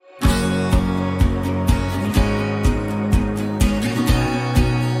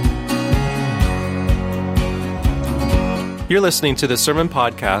You're listening to the Sermon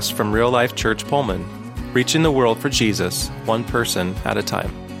Podcast from Real Life Church Pullman, reaching the world for Jesus, one person at a time.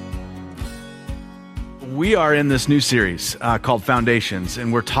 We are in this new series called Foundations,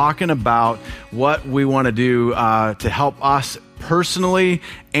 and we're talking about what we want to do to help us personally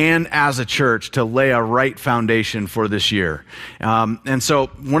and as a church to lay a right foundation for this year. And so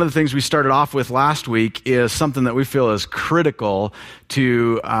one of the things we started off with last week is something that we feel is critical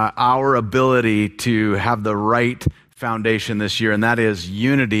to our ability to have the right foundation this year, and that is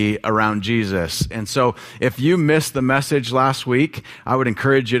unity around Jesus. And so if you missed the message last week, I would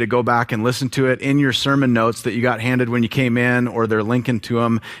encourage you to go back and listen to it in your sermon notes that you got handed when you came in, or they're linking to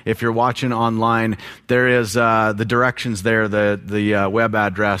them. If you're watching online, there is the directions there, the web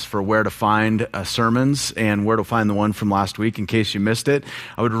address for where to find sermons and where to find the one from last week in case you missed it.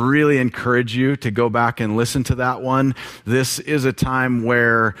 I would really encourage you to go back and listen to that one. This is a time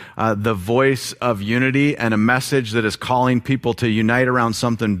where the voice of unity and a message that is calling people to unite around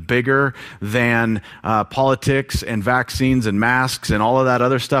something bigger than politics and vaccines and masks and all of that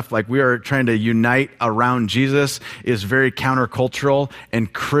other stuff. Like, we are trying to unite around Jesus is very countercultural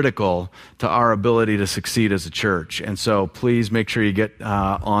and critical to our ability to succeed as a church. And so please make sure you get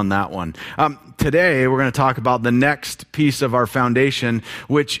on that one. Today, we're going to talk about the next piece of our foundation,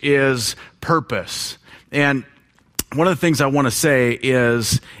 which is purpose. And one of the things I want to say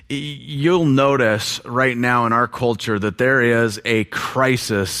is you'll notice right now in our culture that there is a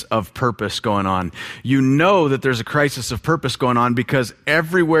crisis of purpose going on. You know that there's a crisis of purpose going on because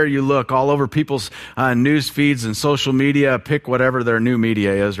everywhere you look, all over people's news feeds and social media, pick whatever their new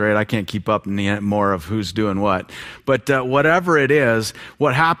media is, right? I can't keep up more of who's doing what. But whatever it is,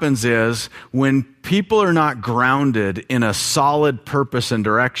 what happens is when people are not grounded in a solid purpose and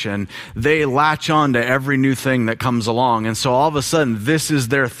direction, they latch on to every new thing that comes along. And so all of a sudden, this is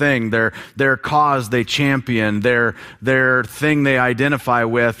their thing, their cause they champion, their thing they identify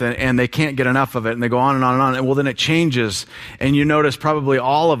with, and they can't get enough of it, and they go on and on and on. And well, then it changes. And you notice, probably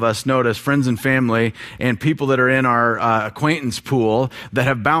all of us notice, friends and family and people that are in our acquaintance pool that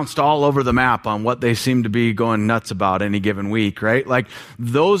have bounced all over the map on what they seem to be going nuts about any given week, right? Like,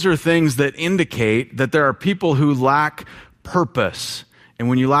 those are things that indicate that there are people who lack purpose. And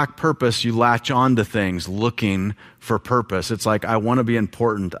when you lack purpose, you latch on to things looking for purpose. It's like, I want to be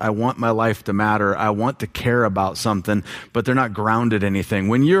important. I want my life to matter. I want to care about something, but they're not grounded in anything.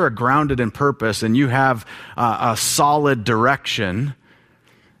 When you're grounded in purpose and you have a solid direction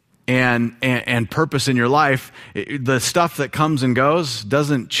and purpose in your life, the stuff that comes and goes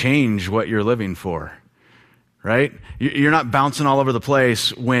doesn't change what you're living for. Right? You're not bouncing all over the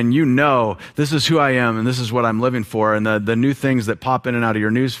place when you know this is who I am and this is what I'm living for, and the new things that pop in and out of your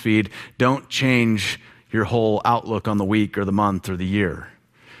news feed don't change your whole outlook on the week or the month or the year.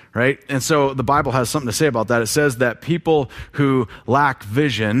 Right? And so the Bible has something to say about that. It says that people who lack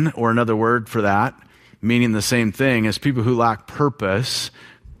vision, or another word for that, meaning the same thing as people who lack purpose,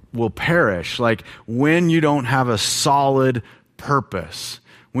 will perish. Like, when you don't have a solid purpose,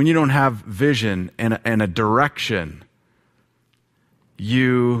 when you don't have vision and a direction,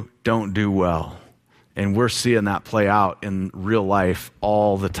 you don't do well. And we're seeing that play out in real life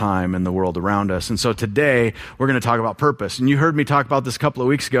all the time in the world around us. And so today, we're going to talk about purpose. And you heard me talk about this a couple of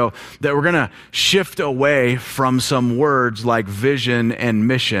weeks ago, that we're going to shift away from some words like vision and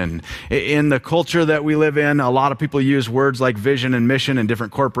mission. In the culture that we live in, a lot of people use words like vision and mission in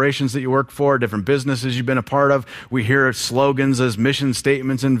different corporations that you work for, different businesses you've been a part of. We hear slogans as mission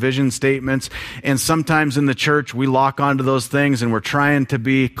statements and vision statements. And sometimes in the church, we lock onto those things and we're trying to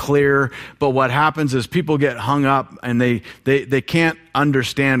be clear. But what happens is people get hung up and they can't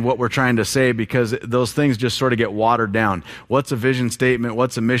understand what we're trying to say because those things just sort of get watered down. What's a vision statement?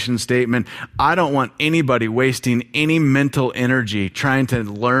 What's a mission statement? I don't want anybody wasting any mental energy trying to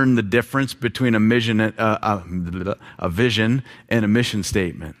learn the difference between a vision and a mission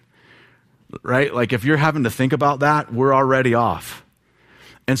statement. Right? Like, if you're having to think about that, we're already off.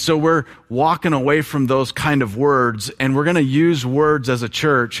 And so we're walking away from those kind of words, and we're going to use words as a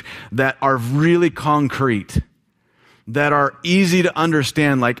church that are really concrete, that are easy to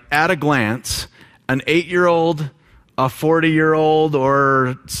understand. Like, at a glance, an 8-year-old, a 40-year-old,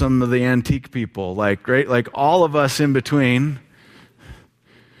 or some of the antique people, like, right? Like, all of us in between,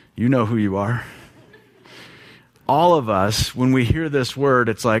 you know who you are. All of us, when we hear this word,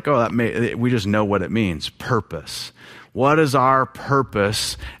 it's like, we just know what it means, purpose. What is our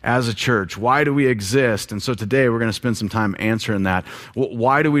purpose as a church? Why do we exist? And so today we're going to spend some time answering that.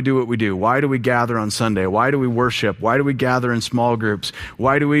 Why do we do what we do? Why do we gather on Sunday? Why do we worship? Why do we gather in small groups?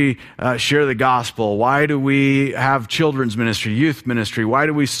 Why do we share the gospel? Why do we have children's ministry, youth ministry? Why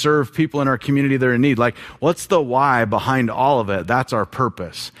do we serve people in our community that are in need? Like, what's the why behind all of it? That's our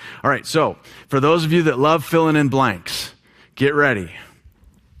purpose. All right, so for those of you that love filling in blanks, get ready.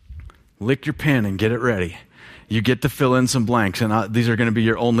 Lick your pen and get it ready. You get to fill in some blanks, and these are going to be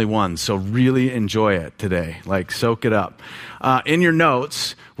your only ones, so really enjoy it today. Like, soak it up. In your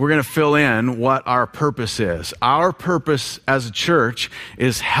notes, we're going to fill in what our purpose is. Our purpose as a church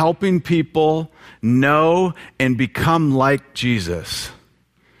is helping people know and become like Jesus.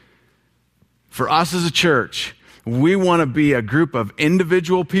 For us as a church, we want to be a group of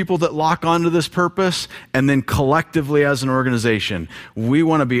individual people that lock onto this purpose, and then collectively as an organization, we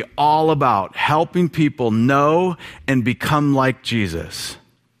want to be all about helping people know and become like Jesus.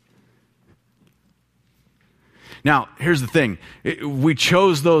 Now, here's the thing. We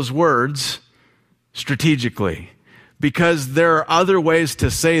chose those words strategically because there are other ways to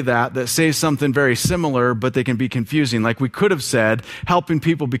say that say something very similar, but they can be confusing. Like we could have said, helping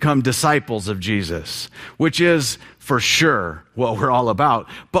people become disciples of Jesus, which is for sure what we're all about.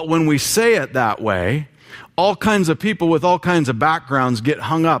 But when we say it that way, all kinds of people with all kinds of backgrounds get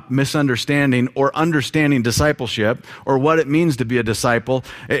hung up misunderstanding or understanding discipleship or what it means to be a disciple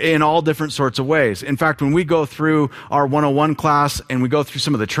in all different sorts of ways. In fact, when we go through our 101 class and we go through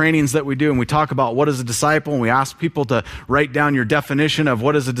some of the trainings that we do and we talk about what is a disciple and we ask people to write down your definition of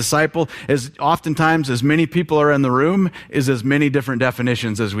what is a disciple, is oftentimes as many people are in the room is as many different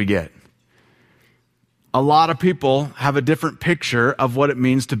definitions as we get. A lot of people have a different picture of what it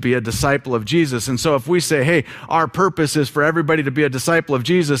means to be a disciple of Jesus. And so if we say, hey, our purpose is for everybody to be a disciple of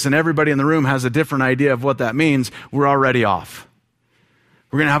Jesus, and everybody in the room has a different idea of what that means, we're already off.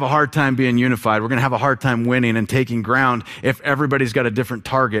 We're going to have a hard time being unified. We're going to have a hard time winning and taking ground if everybody's got a different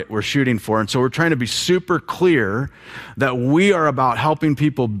target we're shooting for. And so we're trying to be super clear that we are about helping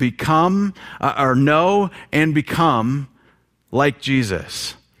people become or know and become like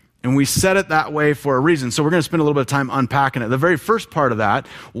Jesus. And we set it that way for a reason. So we're going to spend a little bit of time unpacking it. The very first part of that,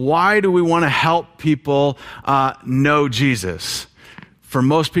 why do we want to help people know Jesus? For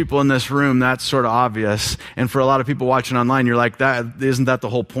most people in this room, that's sort of obvious. And for a lot of people watching online, you're like, isn't that the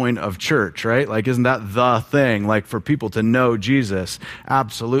whole point of church, right? Like, isn't that the thing? Like, for people to know Jesus?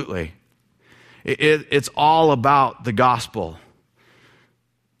 Absolutely. It's all about the gospel.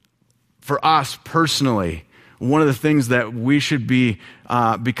 For us personally, one of the things that we should be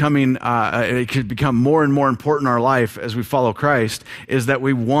becoming, it should become more and more important in our life as we follow Christ, is that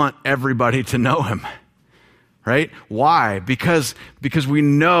we want everybody to know Him. Right? Why? Because we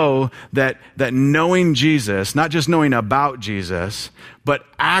know that knowing Jesus, not just knowing about Jesus, but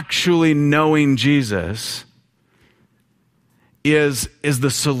actually knowing Jesus is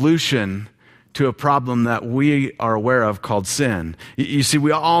the solution to a problem that we are aware of called sin. You see,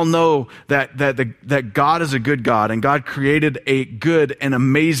 we all know that God is a good God, and God created a good and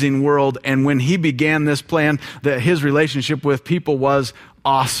amazing world, and when He began this plan, that His relationship with people was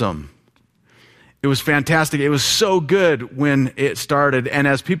awesome. It was fantastic. It was so good when it started. And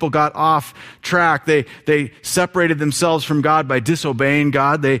as people got off track, they separated themselves from God by disobeying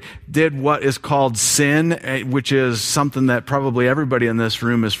God. They did what is called sin, which is something that probably everybody in this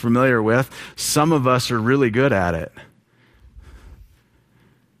room is familiar with. Some of us are really good at it.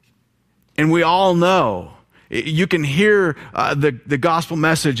 And we all know. You can hear the gospel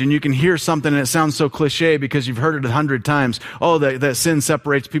message and you can hear something and it sounds so cliche because you've heard it 100 times. Oh, that sin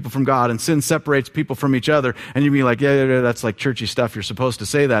separates people from God and sin separates people from each other. And you'd be like, yeah, that's like churchy stuff. You're supposed to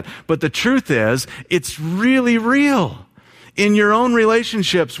say that. But the truth is, it's really real. In your own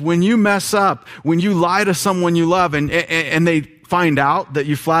relationships, when you mess up, when you lie to someone you love and they find out that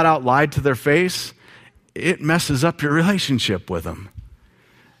you flat out lied to their face, it messes up your relationship with them.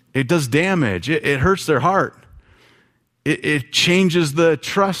 It does damage. It hurts their heart. It changes the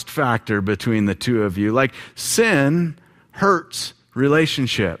trust factor between the two of you. Like, sin hurts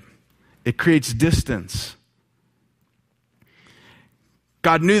relationship. It creates distance.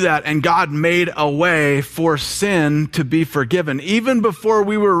 God knew that, and God made a way for sin to be forgiven. Even before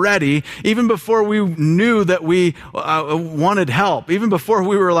we were ready, even before we knew that we wanted help, even before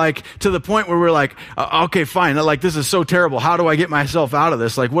we were like to the point where we're like, okay, fine, like this is so terrible. How do I get myself out of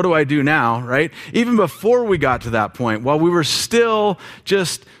this? Like, what do I do now, right? Even before we got to that point, while we were still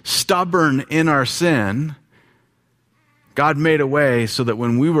just stubborn in our sin, God made a way so that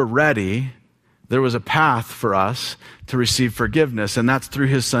when we were ready, there was a path for us to receive forgiveness, and that's through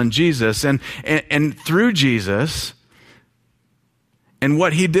His Son Jesus. And through Jesus, And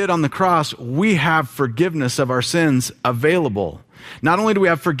what he did on the cross, we have forgiveness of our sins available. Not only do we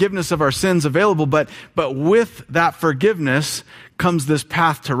have forgiveness of our sins available, but with that forgiveness comes this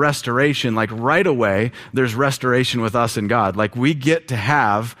path to restoration. Like right away, there's restoration with us and God. Like we get to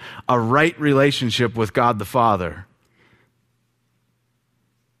have a right relationship with God the Father.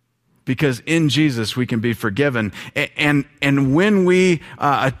 Because in Jesus we can be forgiven. And when we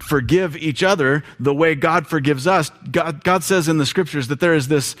forgive each other the way God forgives us, God says in the scriptures that there is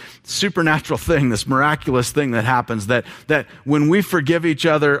this supernatural thing, this miraculous thing that happens, that when we forgive each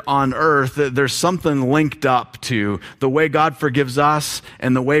other on earth, there's something linked up to the way God forgives us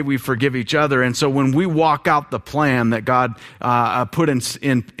and the way we forgive each other. And so when we walk out the plan that God put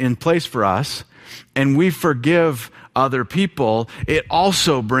in place for us, and we forgive other people, it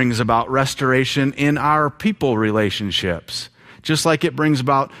also brings about restoration in our people relationships, just like it brings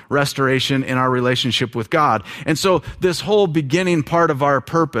about restoration in our relationship with God. And so this whole beginning part of our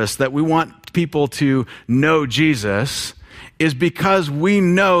purpose, that we want people to know Jesus, is because we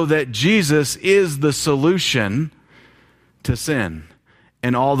know that Jesus is the solution to sin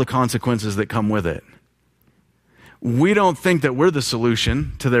and all the consequences that come with it. We don't think that we're the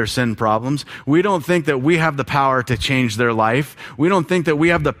solution to their sin problems. We don't think that we have the power to change their life. We don't think that we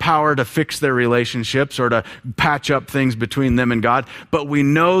have the power to fix their relationships or to patch up things between them and God. But we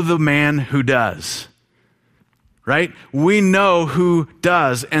know the man who does. Right? We know who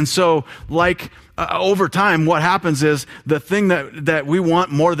does. And so, over time, what happens is the thing that we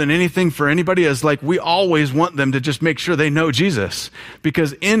want more than anything for anybody is we always want them to just make sure they know Jesus.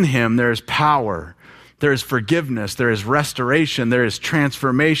 Because in him there is power. There is forgiveness, there is restoration, there is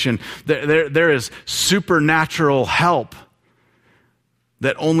transformation, there is supernatural help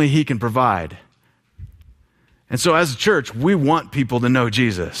that only he can provide. And so as a church, we want people to know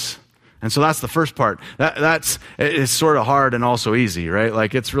Jesus. And so that's the first part. It's sort of hard and also easy,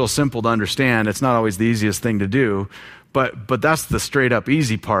 right? It's real simple to understand. It's not always the easiest thing to do. But that's the straight up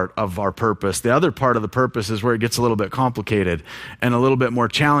easy part of our purpose. The other part of the purpose is where it gets a little bit complicated and a little bit more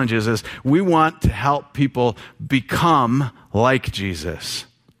challenges, is we want to help people become like Jesus.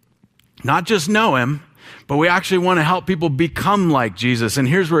 Not just know him, but we actually want to help people become like Jesus. And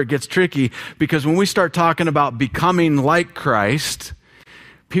here's where it gets tricky, because when we start talking about becoming like Christ,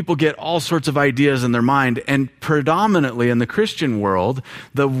 people get all sorts of ideas in their mind. And predominantly in the Christian world,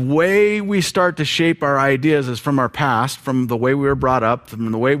 the way we start to shape our ideas is from our past, from the way we were brought up, from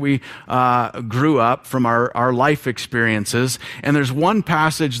the way we grew up, from our life experiences. And there's one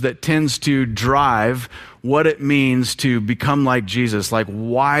passage that tends to drive what it means to become like Jesus.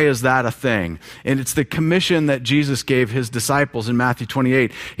 Why is that a thing? And it's the commission that Jesus gave his disciples in Matthew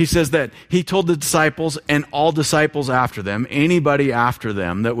 28. He says that he told the disciples and all disciples after them, anybody after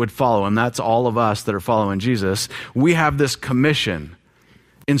them that would follow him, that's all of us that are following Jesus, we have this commission,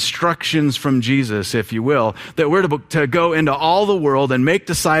 instructions from Jesus, if you will, that we're to go into all the world and make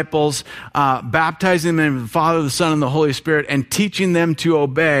disciples, baptizing them in the Father, the Son, and the Holy Spirit, and teaching them to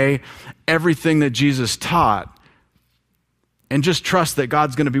obey everything that Jesus taught. And just trust that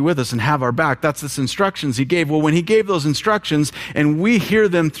God's going to be with us and have our back. That's the instructions he gave. Well, when he gave those instructions, and we hear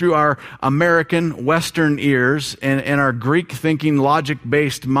them through our American Western ears and our Greek-thinking,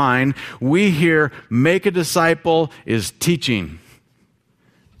 logic-based mind, we hear, make a disciple is teaching.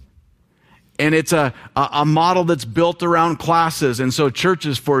 And it's a model that's built around classes. And so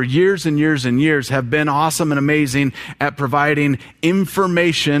churches for years and years and years have been awesome and amazing at providing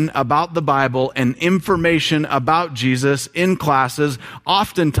information about the Bible and information about Jesus in classes,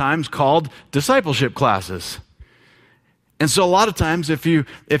 oftentimes called discipleship classes. And so a lot of times, if you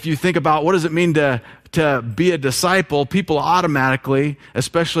think about what does it mean to be a disciple, people automatically,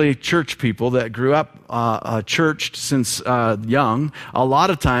 especially church people that grew up churched since young, a lot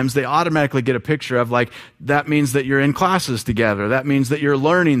of times they automatically get a picture of that means that you're in classes together. That means that you're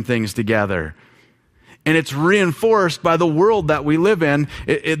learning things together. And it's reinforced by the world that we live in.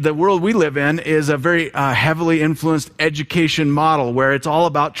 The world we live in is a very heavily influenced education model where it's all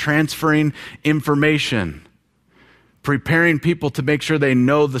about transferring information, preparing people to make sure they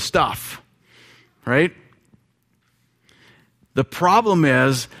know the stuff. Right? The problem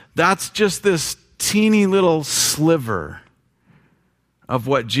is that's just this teeny little sliver of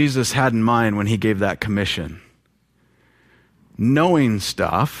what Jesus had in mind when he gave that commission. Knowing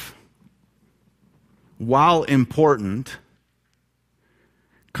stuff, while important,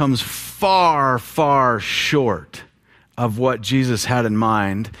 comes far, far short of what Jesus had in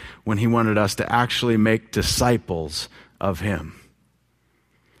mind when he wanted us to actually make disciples of him.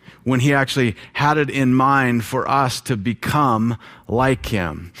 when he actually had it in mind for us to become like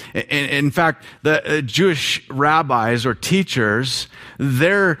him. In fact, the Jewish rabbis or teachers,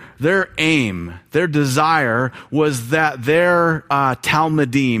 their aim, their desire was that their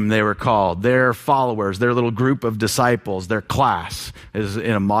Talmudim, they were called, their followers, their little group of disciples, their class is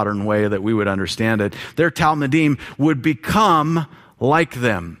in a modern way that we would understand it, their Talmudim would become like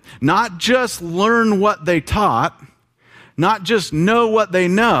them. Not just learn what they taught, not just know what they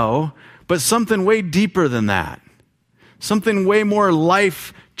know, but something way deeper than that. Something way more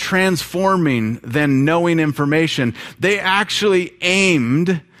life transforming than knowing information. They actually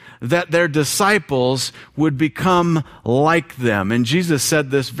aimed that their disciples would become like them. And Jesus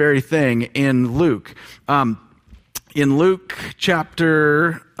said this very thing in Luke. In Luke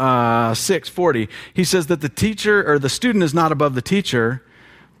chapter 6:40, he says that the teacher or the student is not above the teacher,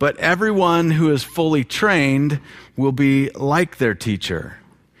 but everyone who is fully trained will be like their teacher.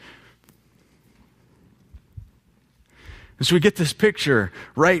 And so we get this picture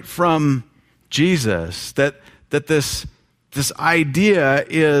right from Jesus that this idea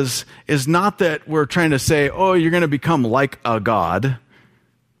is not that we're trying to say, oh, you're going to become like a God.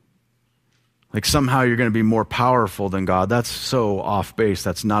 Like somehow you're going to be more powerful than God. That's so off base.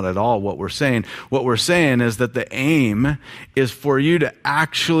 That's not at all what we're saying. What we're saying is that the aim is for you to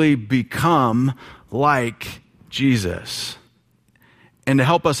actually become like Jesus. And to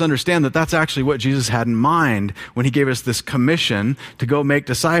help us understand that that's actually what Jesus had in mind when he gave us this commission to go make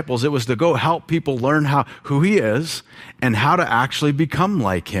disciples. It was to go help people learn who he is and how to actually become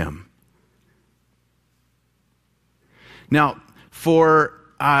like him. Now, for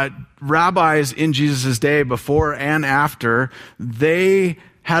rabbis in Jesus' day, before and after, they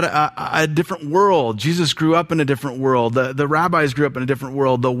had a different world. Jesus grew up in a different world. The rabbis grew up in a different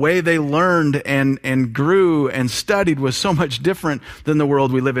world. The way they learned and grew and studied was so much different than the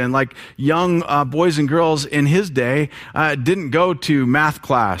world we live in. Like young boys and girls in his day didn't go to math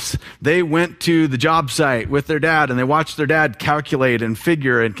class. They went to the job site with their dad and they watched their dad calculate and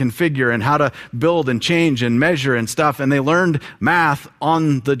figure and configure and how to build and change and measure and stuff. And they learned math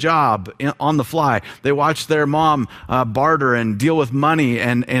on the job, on the fly. They watched their mom barter and deal with money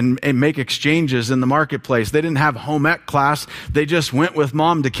and make exchanges in the marketplace. They didn't have home ec class. They just went with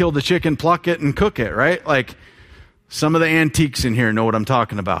mom to kill the chicken, pluck it, and cook it, right? Like some of the antiques in here know what I'm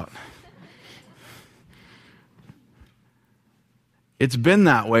talking about. It's been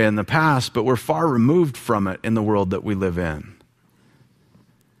that way in the past, but we're far removed from it in the world that we live in.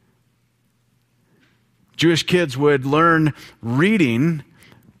 Jewish kids would learn reading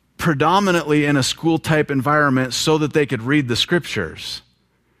predominantly in a school-type environment so that they could read the scriptures.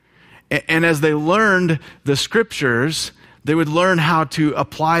 And as they learned the scriptures, they would learn how to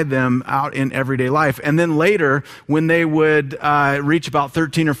apply them out in everyday life. And then later, when they would reach about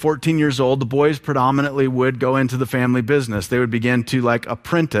 13 or 14 years old, the boys predominantly would go into the family business. They would begin to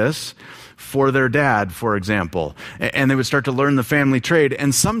apprentice for their dad, for example. And they would start to learn the family trade.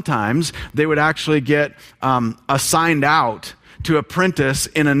 And sometimes they would actually get assigned out to apprentice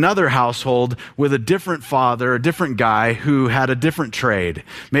in another household with a different father, a different guy who had a different trade.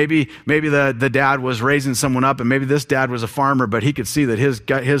 Maybe the dad was raising someone up, and maybe this dad was a farmer, but he could see that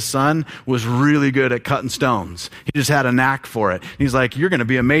his son was really good at cutting stones. He just had a knack for it. He's like, you're going to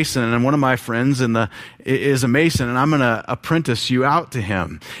be a mason, and one of my friends is a mason, and I'm going to apprentice you out to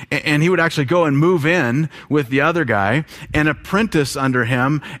him. And he would actually go and move in with the other guy and apprentice under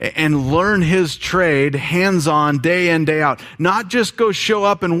him and learn his trade hands-on, day in, day out. Not just go show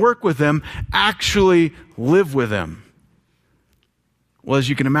up and work with him, actually live with him. Well, as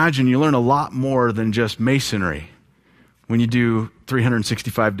you can imagine, you learn a lot more than just masonry. When you do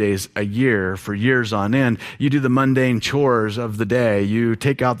 365 days a year for years on end, you do the mundane chores of the day. You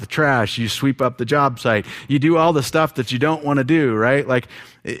take out the trash. You sweep up the job site. You do all the stuff that you don't want to do, right?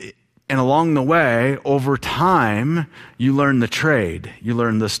 And along the way, over time, you learn the trade. You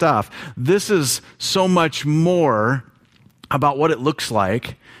learn the stuff. This is so much more about what it looks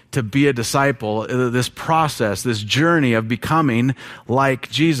like to be a disciple, this process, this journey of becoming like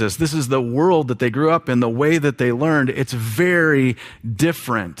Jesus. This is the world that they grew up in, the way that they learned. It's very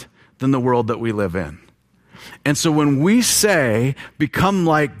different than the world that we live in. And so when we say become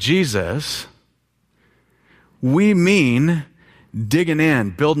like Jesus, we mean digging in,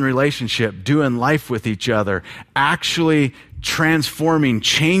 building relationship, doing life with each other, actually transforming,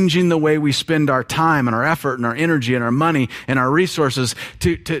 changing the way we spend our time and our effort and our energy and our money and our resources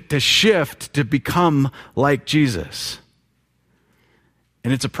to shift, to become like Jesus.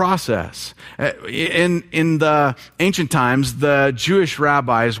 And it's a process. In the ancient times, the Jewish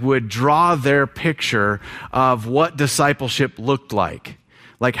rabbis would draw their picture of what discipleship looked like.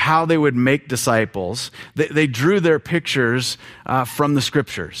 like how they would make disciples. They drew their pictures from the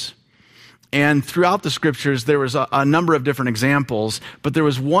scriptures. And throughout the scriptures, there was a number of different examples, but there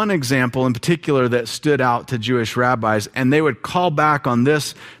was one example in particular that stood out to Jewish rabbis, and they would call back on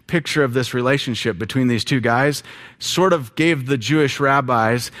this picture of this relationship between these two guys, sort of gave the Jewish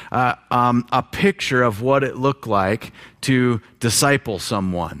rabbis a picture of what it looked like to disciple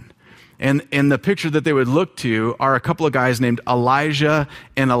someone. And the picture that they would look to are a couple of guys named Elijah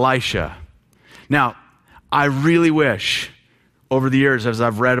and Elisha. Now, I really wish over the years, as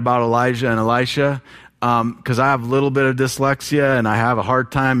I've read about Elijah and Elisha, because I have a little bit of dyslexia and I have a hard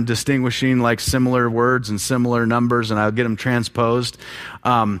time distinguishing like similar words and similar numbers, and I'll get them transposed,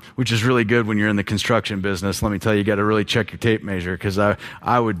 which is really good when you're in the construction business. Let me tell you, you got to really check your tape measure, because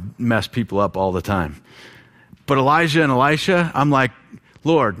I would mess people up all the time. But Elijah and Elisha, I'm like,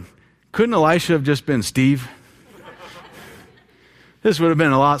 Lord, couldn't Elisha have just been Steve? This would have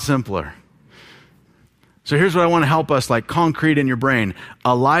been a lot simpler. So here's what I want to help us like concrete in your brain.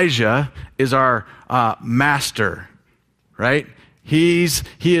 Elijah is our master, right? He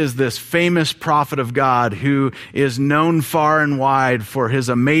is this famous prophet of God who is known far and wide for his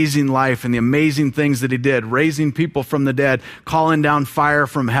amazing life and the amazing things that he did, raising people from the dead, calling down fire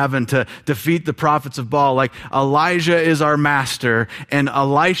from heaven to defeat the prophets of Baal. Like Elijah is our master and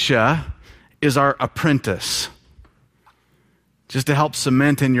Elisha is our apprentice. Just to help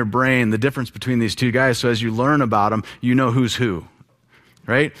cement in your brain the difference between these two guys, so as you learn about them, you know who's who,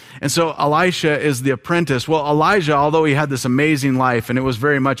 right? And so Elisha is the apprentice. Well, Elijah, although he had this amazing life, and it was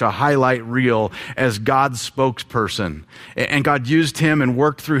very much a highlight reel as God's spokesperson, and God used him and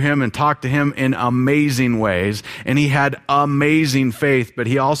worked through him and talked to him in amazing ways, and he had amazing faith, but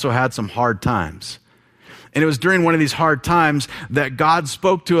he also had some hard times. And it was during one of these hard times that God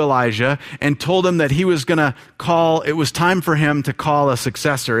spoke to Elijah and told him that he was going to it was time for him to call a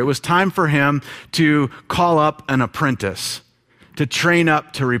successor. It was time for him to call up an apprentice, to train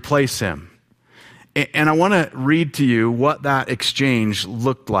up to replace him. And I want to read to you what that exchange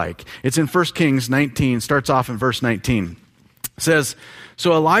looked like. It's in 1 Kings 19, starts off in verse 19. It says,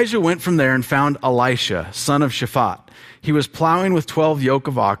 "So Elijah went from there and found Elisha, son of Shaphat. He was plowing with 12 yoke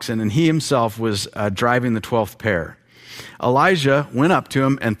of oxen, and he himself was driving the 12th pair. Elijah went up to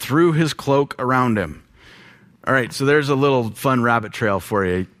him and threw his cloak around him." All right, so there's a little fun rabbit trail for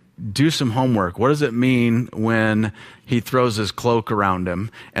you. Do some homework. What does it mean when he throws his cloak around him?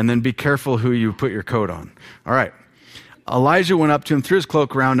 And then be careful who you put your coat on. All right. Elijah went up to him, threw his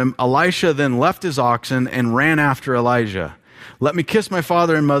cloak around him. Elisha then left his oxen and ran after Elijah. "Let me kiss my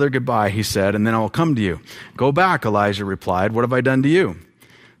father and mother goodbye," he said, "and then I will come to you." "Go back," Elijah replied. "What have I done to you?"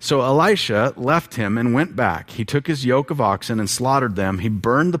 So Elisha left him and went back. He took his yoke of oxen and slaughtered them. He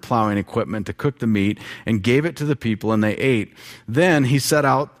burned the plowing equipment to cook the meat and gave it to the people, and they ate. Then he set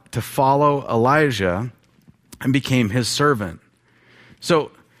out to follow Elijah and became his servant.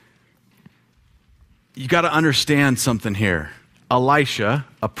 So you got to understand something here. Elisha,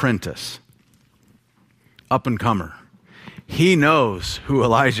 apprentice, up and comer. He knows who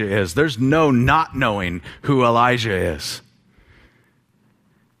Elijah is. There's no not knowing who Elijah is.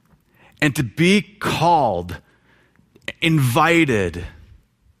 And to be called, invited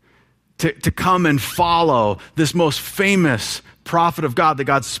to come and follow this most famous prophet of God that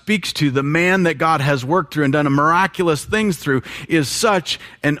God speaks to, the man that God has worked through and done miraculous things through, is such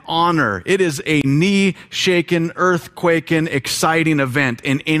an honor. It is a knee-shaking, earth-quaking, exciting event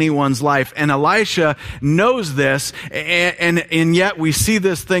in anyone's life. And Elisha knows this, and yet we see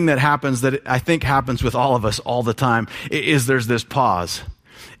this thing that happens that I think happens with all of us all the time, is there's this pause.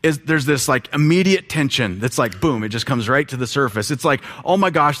 There's this like immediate tension that's like, boom, it just comes right to the surface. It's like, oh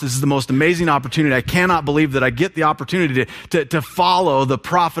my gosh, this is the most amazing opportunity. I cannot believe that I get the opportunity to follow the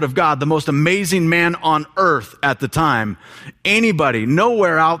prophet of God, the most amazing man on earth at the time. Anybody,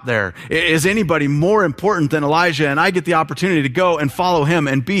 nowhere out there is anybody more important than Elijah, and I get the opportunity to go and follow him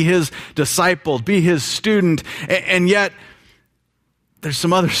and be his disciple, be his student. And yet, there's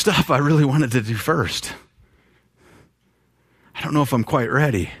some other stuff I really wanted to do first. I don't know if I'm quite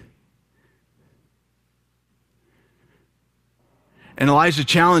ready. And Elijah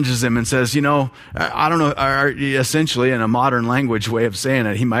challenges him and says, I don't know, essentially in a modern language way of saying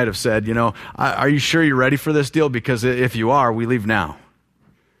it, he might have said, are you sure you're ready for this deal? Because if you are, we leave now.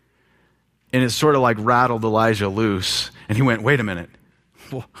 And it sort of like rattled Elijah loose. And he went, wait a minute.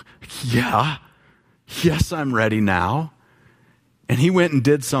 Well, yeah. Yes, I'm ready now. And he went and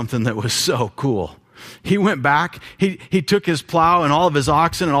did something that was so cool. He went back, he took his plow and all of his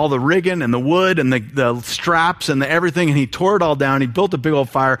oxen and all the rigging and the wood and the straps and everything, and he tore it all down. He built a big old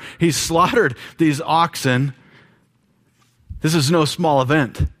fire. He slaughtered these oxen, This is no small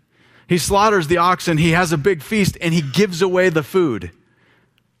event. He slaughters the oxen, he has a big feast, and he gives away the food.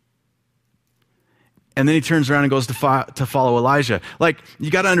 And then he turns around and goes to follow Elijah. Like, you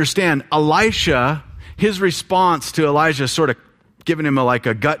got to understand, Elisha, his response to Elijah sort of giving him a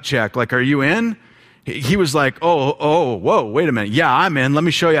gut check, like, are you in? He was like, whoa, wait a minute. Yeah, I'm in. Let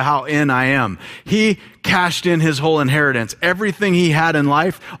me show you how in I am. He cashed in his whole inheritance. Everything he had in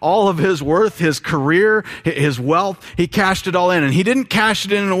life, all of his worth, his career, his wealth, he cashed it all in. And he didn't cash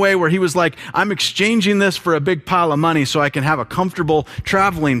it in a way where he was like, I'm exchanging this for a big pile of money so I can have a comfortable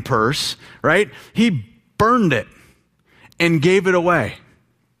traveling purse, right? He burned it and gave it away.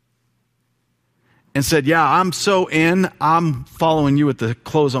 And said, yeah, I'm so in, I'm following you with the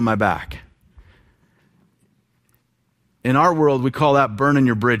clothes on my back. In our world, we call that burning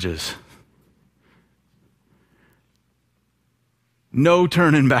your bridges. No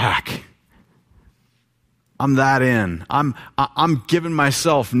turning back. I'm that in. I'm giving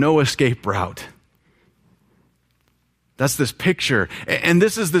myself no escape route. That's this picture. And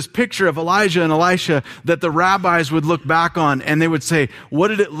this is this picture of Elijah and Elisha that the rabbis would look back on and they would say, what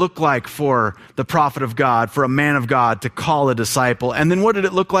did it look like for the prophet of God, for a man of God to call a disciple? And then what did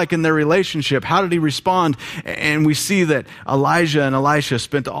it look like in their relationship? How did he respond? And we see that Elijah and Elisha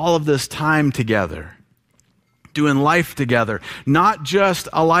spent all of this time together, doing life together. Not just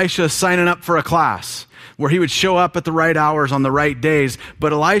Elisha signing up for a class where he would show up at the right hours on the right days,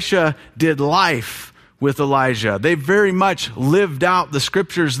 but Elisha did life with Elijah. They very much lived out the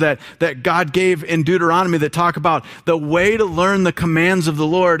scriptures that God gave in Deuteronomy that talk about the way to learn the commands of the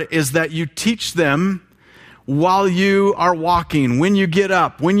Lord is that you teach them while you are walking, when you get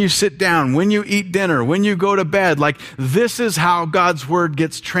up, when you sit down, when you eat dinner, when you go to bed. Like, this is how God's word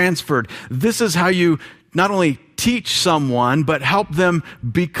gets transferred. This is how you not only teach someone, but help them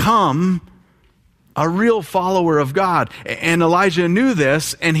become a real follower of God. And Elijah knew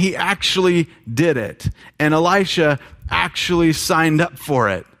this, and he actually did it. And Elisha actually signed up for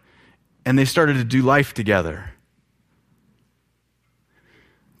it. And they started to do life together.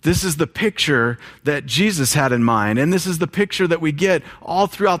 This is the picture that Jesus had in mind. And this is the picture that we get all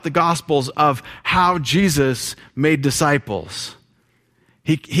throughout the Gospels of how Jesus made disciples.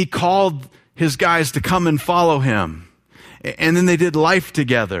 He called his guys to come and follow him. And then they did life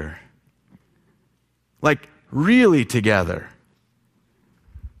together. Like, really together.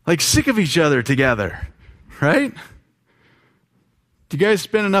 Like, sick of each other together. Right? Do you guys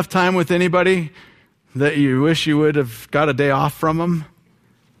spend enough time with anybody that you wish you would have got a day off from them?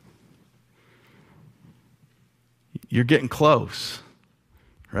 You're getting close.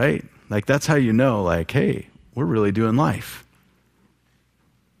 Right? Like, that's how you know, like, hey, we're really doing life.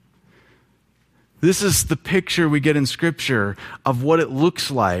 This is the picture we get in Scripture of what it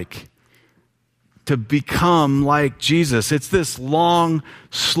looks like to become like Jesus. It's this long,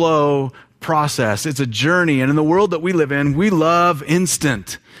 slow process. It's a journey. And in the world that we live in, we love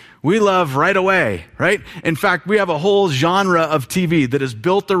instant. We love right away, right? In fact, we have a whole genre of TV that is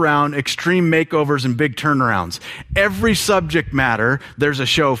built around extreme makeovers and big turnarounds. Every subject matter, there's a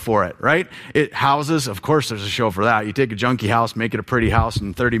show for it, right? Houses, of course there's a show for that. You take a junky house, make it a pretty house,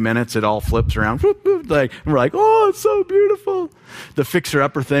 in 30 minutes it all flips around. Whoop, whoop, like, and we're like, oh, it's so beautiful. The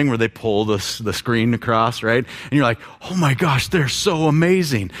fixer-upper thing where they pull the screen across, right? And you're like, oh my gosh, they're so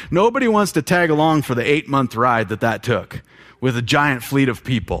amazing. Nobody wants to tag along for the 8-month ride that took with a giant fleet of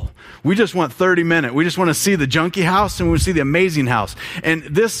people. We just want 30 minutes. We just want to see the junky house and we want to see the amazing house. And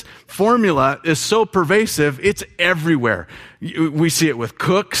this formula is so pervasive, it's everywhere. We see it with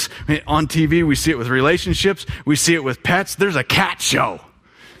cooks on TV. We see it with relationships. We see it with pets. There's a cat show.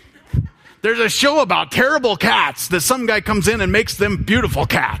 There's a show about terrible cats that some guy comes in and makes them beautiful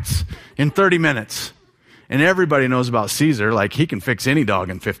cats in 30 minutes. And everybody knows about Caesar. Like, he can fix any dog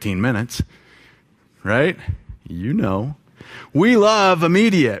in 15 minutes. Right? You know. We love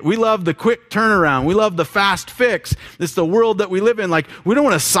immediate. We love the quick turnaround. We love the fast fix. It's the world that we live in. Like, we don't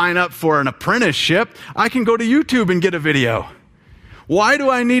want to sign up for an apprenticeship. I can go to YouTube and get a video. Why do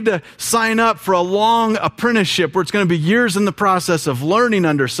I need to sign up for a long apprenticeship where it's going to be years in the process of learning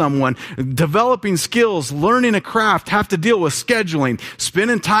under someone, developing skills, learning a craft, have to deal with scheduling,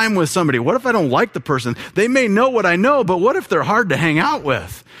 spending time with somebody? What if I don't like the person? They may know what I know, but what if they're hard to hang out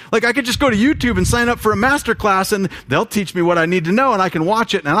with? Like, I could just go to YouTube and sign up for a master class and they'll teach me what I need to know and I can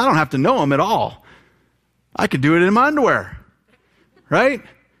watch it and I don't have to know them at all. I could do it in my underwear. Right?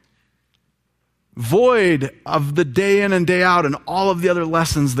 Void of the day in and day out and all of the other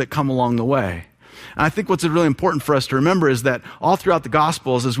lessons that come along the way. And I think what's really important for us to remember is that all throughout the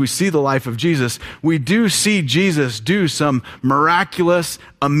Gospels, as we see the life of Jesus, we do see Jesus do some miraculous,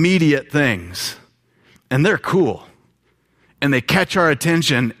 immediate things. And they're cool. and they catch our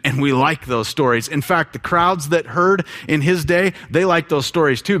attention, and we like those stories. In fact, the crowds that heard in his day, they liked those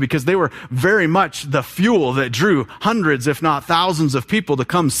stories too, because they were very much the fuel that drew hundreds, if not thousands of people to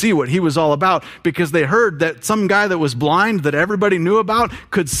come see what he was all about, because they heard that some guy that was blind that everybody knew about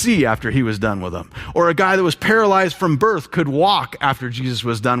could see after he was done with them. Or a guy that was paralyzed from birth could walk after Jesus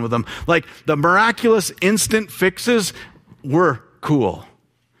was done with them. Like, the miraculous instant fixes were cool.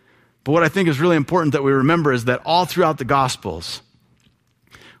 But what I think is really important that we remember is that all throughout the Gospels,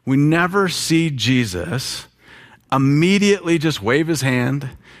 we never see Jesus immediately just wave his hand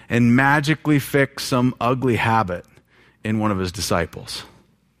and magically fix some ugly habit in one of his disciples.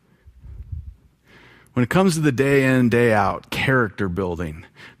 When it comes to the day in, day out, character building,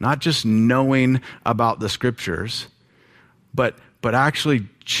 not just knowing about the scriptures, but actually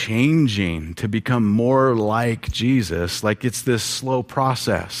changing to become more like Jesus, like it's this slow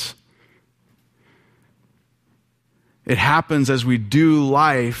process. It happens as we do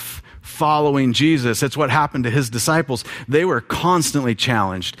life following Jesus. It's what happened to his disciples. They were constantly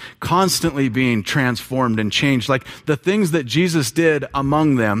challenged, constantly being transformed and changed. Like the things that Jesus did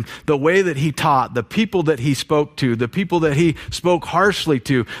among them, the way that he taught, the people that he spoke to, the people that he spoke harshly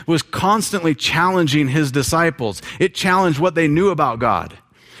to, was constantly challenging his disciples. It challenged what they knew about God.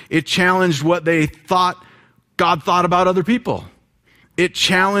 It challenged what they thought God thought about other people. It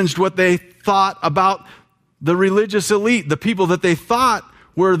challenged what they thought about the religious elite, the people that they thought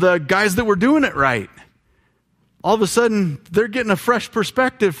were the guys that were doing it right. All of a sudden, they're getting a fresh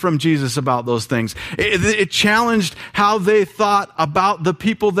perspective from Jesus about those things. It challenged how they thought about the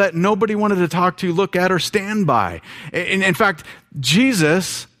people that nobody wanted to talk to, look at, or stand by. In fact,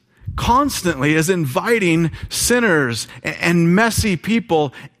 Jesus constantly is inviting sinners and messy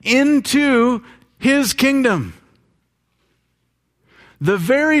people into his kingdom. The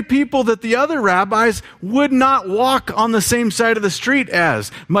very people that the other rabbis would not walk on the same side of the street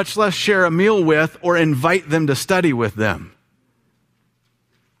as, much less share a meal with or invite them to study with them.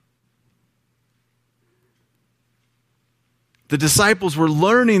 The disciples were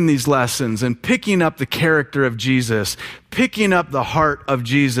learning these lessons and picking up the character of Jesus, picking up the heart of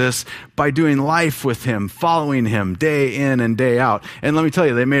Jesus by doing life with him, following him day in and day out. And let me tell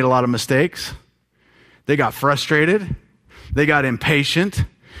you, they made a lot of mistakes. They got frustrated. They got impatient.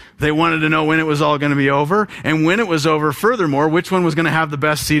 They wanted to know when it was all going to be over. And when it was over, furthermore, which one was going to have the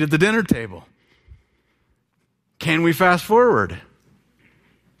best seat at the dinner table. Can we fast forward?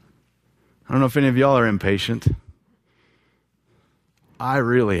 I don't know if any of y'all are impatient. I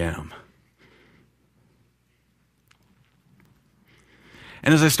really am.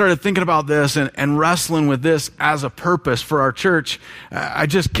 And as I started thinking about this and wrestling with this as a purpose for our church, I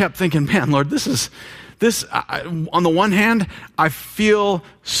just kept thinking, man, Lord, on the one hand, I feel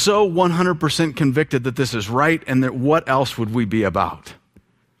so 100% convicted that this is right and that what else would we be about?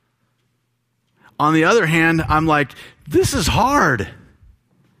 On the other hand, I'm like, this is hard.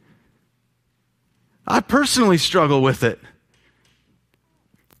 I personally struggle with it.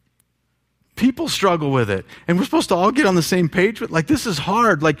 People struggle with it. And we're supposed to all get on the same page with, like, this is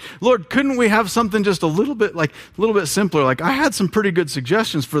hard. Like, Lord, couldn't we have something just a little bit simpler? Like, I had some pretty good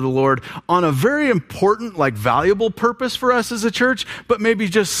suggestions for the Lord on a very important, like, valuable purpose for us as a church, but maybe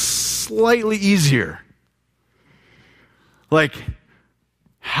just slightly easier. Like,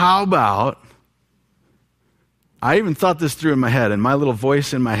 how about, I even thought this through in my head, and my little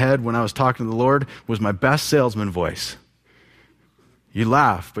voice in my head when I was talking to the Lord was my best salesman voice. You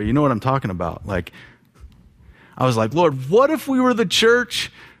laugh, but you know what I'm talking about. Like, I was like, Lord, what if we were the church?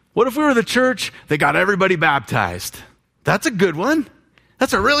 What if we were the church that got everybody baptized? That's a good one.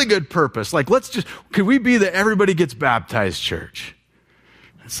 That's a really good purpose. Like, could we be the everybody gets baptized church?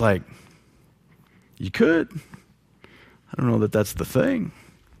 It's like, you could. I don't know that that's the thing.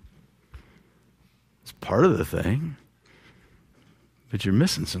 It's part of the thing. But you're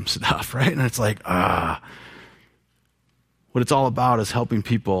missing some stuff, right? And it's like, what it's all about is helping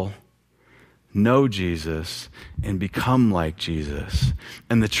people know Jesus and become like Jesus.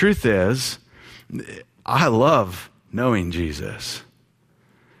 And the truth is, I love knowing Jesus.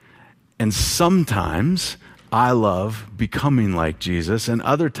 And sometimes I love becoming like Jesus. And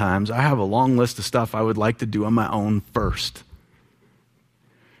other times I have a long list of stuff I would like to do on my own first.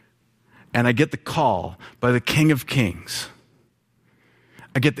 And I get the call by the King of Kings.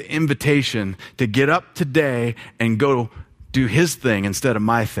 I get the invitation to get up today and go do his thing instead of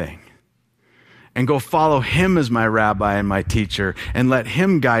my thing. And go follow him as my rabbi and my teacher, and let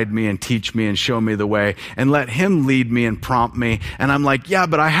him guide me and teach me and show me the way, and let him lead me and prompt me. And I'm like, yeah,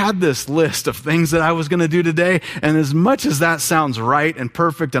 but I had this list of things that I was going to do today, and as much as that sounds right and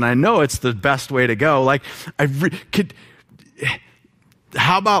perfect, and I know it's the best way to go, like,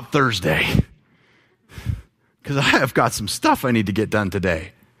 how about Thursday? Because I have got some stuff I need to get done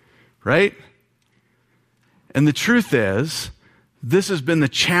today, right? And the truth is, this has been the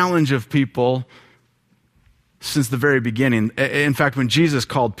challenge of people since the very beginning. In fact, when Jesus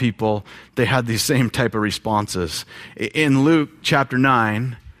called people, they had these same type of responses. In Luke chapter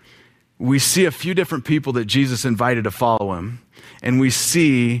 9, we see a few different people that Jesus invited to follow him, and we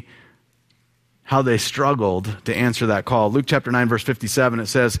see how they struggled to answer that call. Luke chapter 9, verse 57, it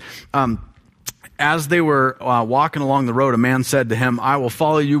says, as they were walking along the road, a man said to him, I will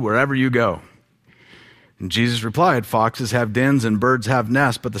follow you wherever you go. And Jesus replied, foxes have dens and birds have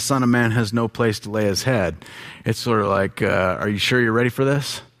nests, but the Son of Man has no place to lay his head. It's sort of like, are you sure you're ready for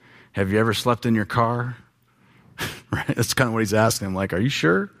this? Have you ever slept in your car? Right? That's kind of what he's asking him, like, are you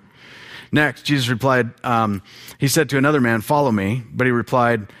sure? Next, Jesus replied, he said to another man, follow me. But he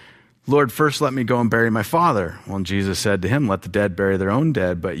replied, Lord, first let me go and bury my father. Well, and Jesus said to him, let the dead bury their own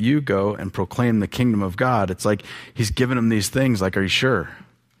dead, but you go and proclaim the kingdom of God. It's like he's giving him these things like, are you sure?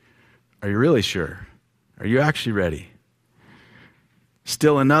 Are you really sure? Are you actually ready?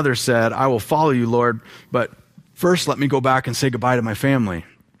 Still another said, I will follow you, Lord, but first let me go back and say goodbye to my family.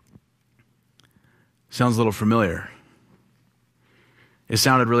 Sounds a little familiar. It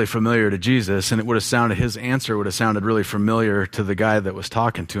sounded really familiar to Jesus, and it would have sounded, his answer would have sounded really familiar to the guy that was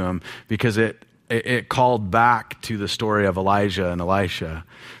talking to him, because it called back to the story of Elijah and Elisha,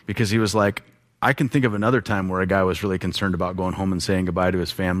 because he was like, I can think of another time where a guy was really concerned about going home and saying goodbye to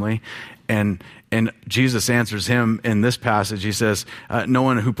his family. And Jesus answers him in this passage. He says, no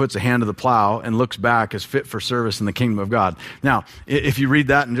one who puts a hand to the plow and looks back is fit for service in the kingdom of God. Now, if you read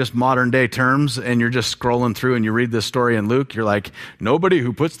that in just modern day terms and you're just scrolling through and you read this story in Luke, you're like, nobody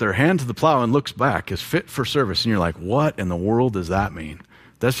who puts their hand to the plow and looks back is fit for service. And you're like, what in the world does that mean?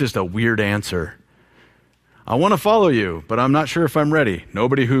 That's just a weird answer. I want to follow you, but I'm not sure if I'm ready.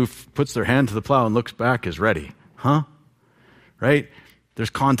 Nobody who puts their hand to the plow and looks back is ready. Huh? Right?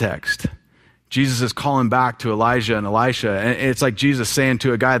 There's context. Jesus is calling back to Elijah and Elisha. And it's like Jesus saying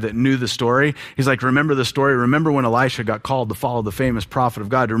to a guy that knew the story, he's like, remember the story? Remember when Elisha got called to follow the famous prophet of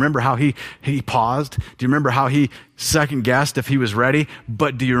God? Do you remember how he paused? Do you remember how he second guessed if he was ready?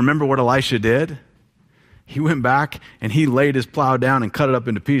 But do you remember what Elisha did? He went back and he laid his plow down and cut it up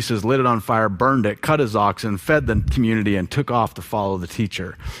into pieces, lit it on fire, burned it, cut his oxen, fed the community, and took off to follow the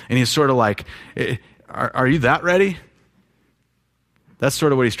teacher. And he's sort of like, are you that ready? That's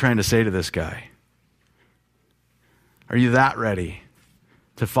sort of what he's trying to say to this guy. Are you that ready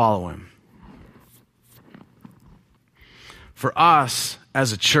to follow him? For us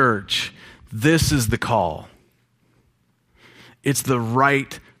as a church, this is the call. It's the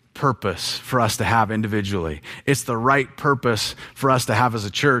right purpose for us to have individually. It's the right purpose for us to have as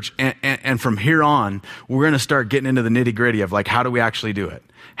a church. And from here on, we're going to start getting into the nitty-gritty of like, how do we actually do it?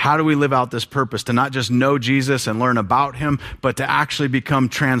 How do we live out this purpose to not just know Jesus and learn about him, but to actually become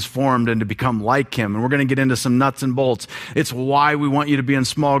transformed and to become like him? And we're going to get into some nuts and bolts. It's why we want you to be in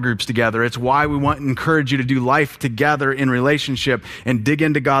small groups together. It's why we want to encourage you to do life together in relationship and dig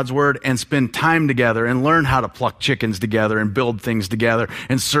into God's word and spend time together and learn how to pluck chickens together and build things together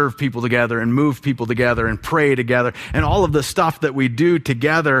and serve people together and move people together and pray together. And all of the stuff that we do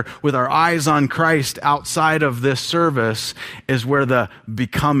together with our eyes on Christ outside of this service is where the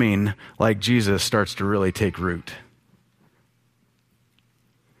becoming like Jesus starts to really take root.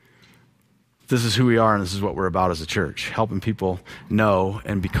 This is who we are, and this is what we're about as a church, helping people know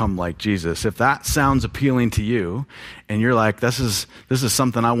and become like Jesus. If that sounds appealing to you, and you're like, this is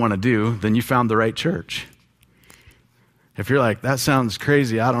something I want to do, then you found the right church. If you're like, that sounds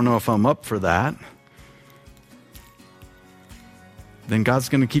crazy, I don't know if I'm up for that, then God's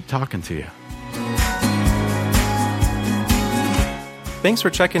going to keep talking to you. Thanks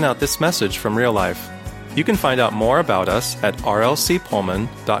for checking out this message from Real Life. You can find out more about us at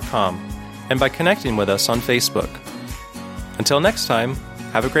rlcpullman.com and by connecting with us on Facebook. Until next time,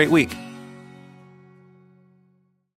 have a great week.